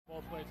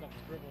both ways off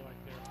the dribble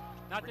right there.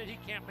 Not that he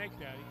can't make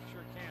that, he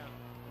sure can.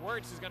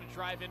 Wirtz is going to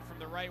drive in from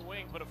the right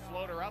wing, put a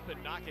floater up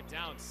and knock it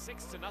down.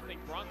 6-0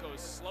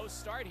 Broncos. Slow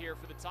start here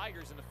for the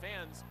Tigers and the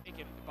fans.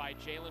 Taken by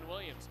Jalen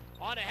Williams.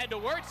 On ahead to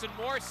Wirtz, and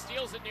Moore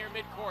steals it near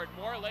midcourt.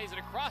 Moore lays it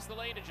across the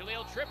lane to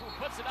Jaleel Tripp,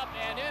 who puts it up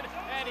and in,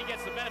 and he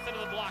gets the benefit of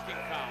the blocking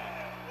foul.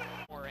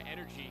 More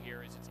energy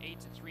here as it's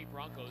 8-3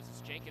 Broncos.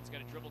 As Jenkins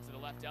going to dribble to the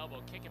left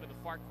elbow, kick it to the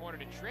far corner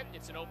to Tripp.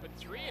 It's an open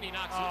three, and he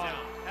knocks it down.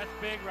 That's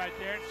big right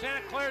there. And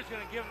Santa Clara's going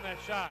to give him that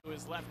shot. To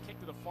his left, kick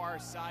to the far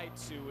side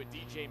to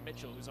DJ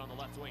Mitchell, who's on the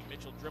left wing.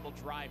 Mitchell dribble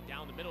drive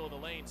down the middle of the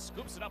lane,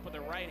 scoops it up with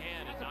the right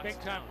hand, and knocks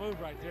it down. Big time move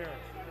right there.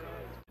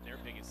 Their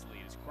biggest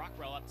lead is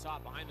Crockrell up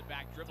top, behind the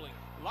back, dribbling.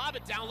 Lob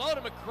it down low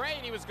to McCray,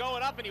 and he was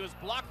going up, and he was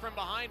blocked from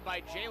behind by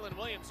Jalen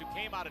Williams, who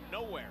came out of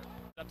nowhere.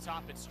 Up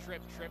top, it's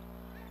Tripp. Tripp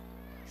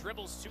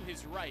dribbles to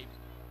his right.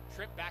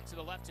 Tripp back to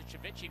the left to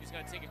Chavichin. He's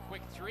going to take a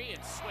quick three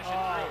and swish it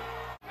through.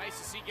 Nice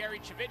to see Gary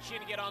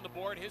Chavichin get on the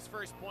board. His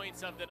first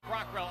points of the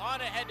Crockrell.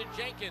 On ahead to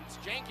Jenkins.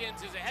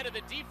 Jenkins is ahead of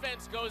the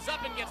defense, goes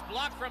up and gets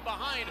blocked from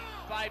behind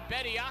by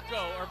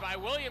Bediako, or by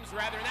Williams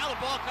rather. Now the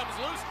ball comes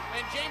loose,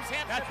 and James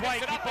Hampshire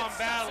picks it up and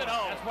stuffs it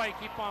home. That's why you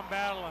keep on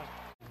battling.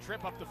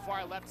 Tripp up the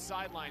far left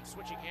sideline,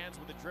 switching hands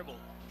with a dribble.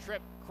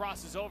 Tripp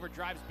crosses over,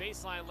 drives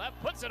baseline left,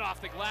 puts it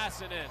off the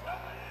glass and in.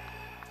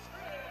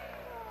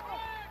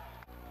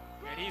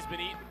 And he's been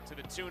eaten to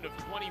the tune of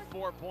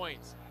 24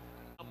 points.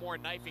 More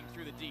knifing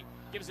through the D.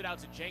 Gives it out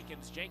to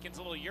Jenkins. Jenkins,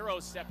 a little Euro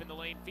step in the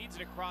lane, feeds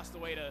it across the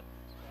way to,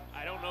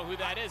 I don't know who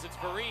that is. It's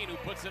Vereen who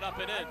puts it up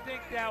and in. I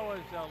think that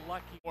was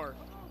lucky. Moore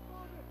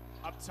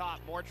up top,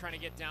 Moore trying to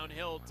get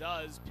downhill,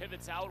 does.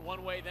 Pivots out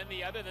one way, then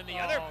the other,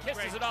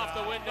 kisses it off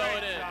the window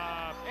and in.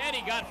 And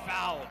he got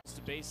fouled. It's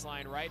to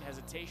baseline right,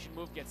 hesitation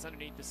move, gets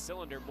underneath the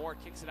cylinder. Moore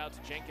kicks it out to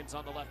Jenkins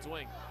on the left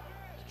wing.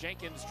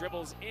 Jenkins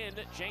dribbles in,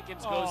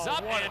 Jenkins goes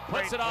up and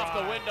puts it off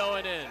the window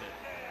and in.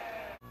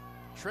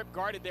 Tripp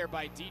guarded there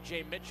by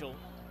DJ Mitchell.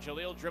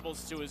 Jaleel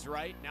dribbles to his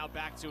right, now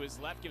back to his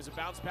left, gives a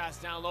bounce pass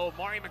down low.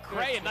 Mari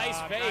McCray, a nice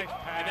fake,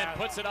 and then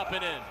puts it up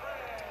and in.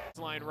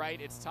 Line right,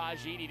 it's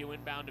Taj Edie to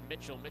inbound to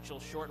Mitchell. Mitchell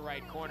short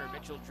right corner,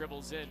 Mitchell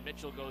dribbles in.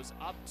 Mitchell goes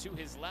up to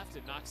his left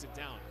and knocks it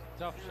down.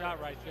 Tough shot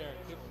right there,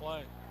 good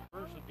play.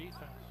 First the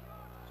defense.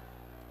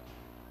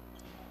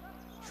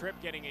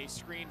 Tripp getting a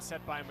screen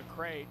set by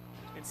McCray.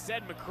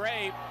 Instead,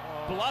 McCray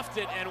bluffed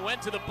it and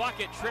went to the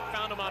bucket. Tripp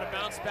found him on a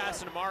bounce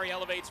pass, and Amari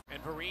elevates.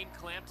 And Vereen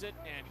clamped it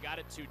and got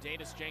it to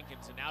Danis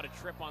Jenkins. And now to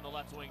Tripp on the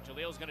left wing.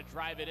 Jaleel's going to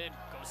drive it in,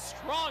 goes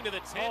strong to the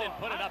 10 and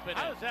put it up and in.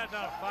 How is that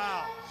not a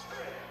foul?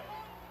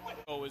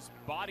 Was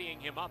bodying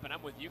him up, and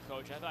I'm with you,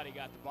 Coach. I thought he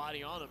got the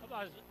body on him.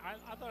 I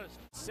thought it was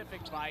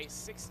Pacific by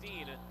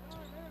 16.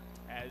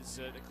 As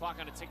the clock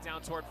on a tick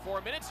down toward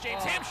 4 minutes.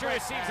 James Hampshire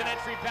receives an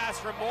entry pass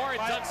from Moore and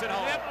dunks it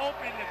home.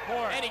 Opening the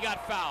court. And he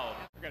got fouled.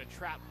 We're going to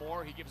trap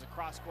Moore. He gives a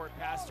cross-court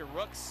pass to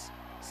Rooks.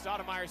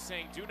 Stoudemire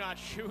saying, do not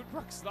shoot.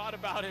 Rooks thought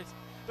about it.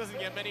 Doesn't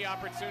get many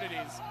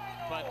opportunities.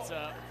 But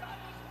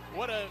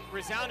what a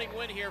resounding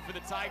win here for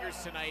the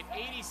Tigers tonight.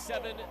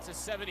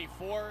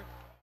 87-74.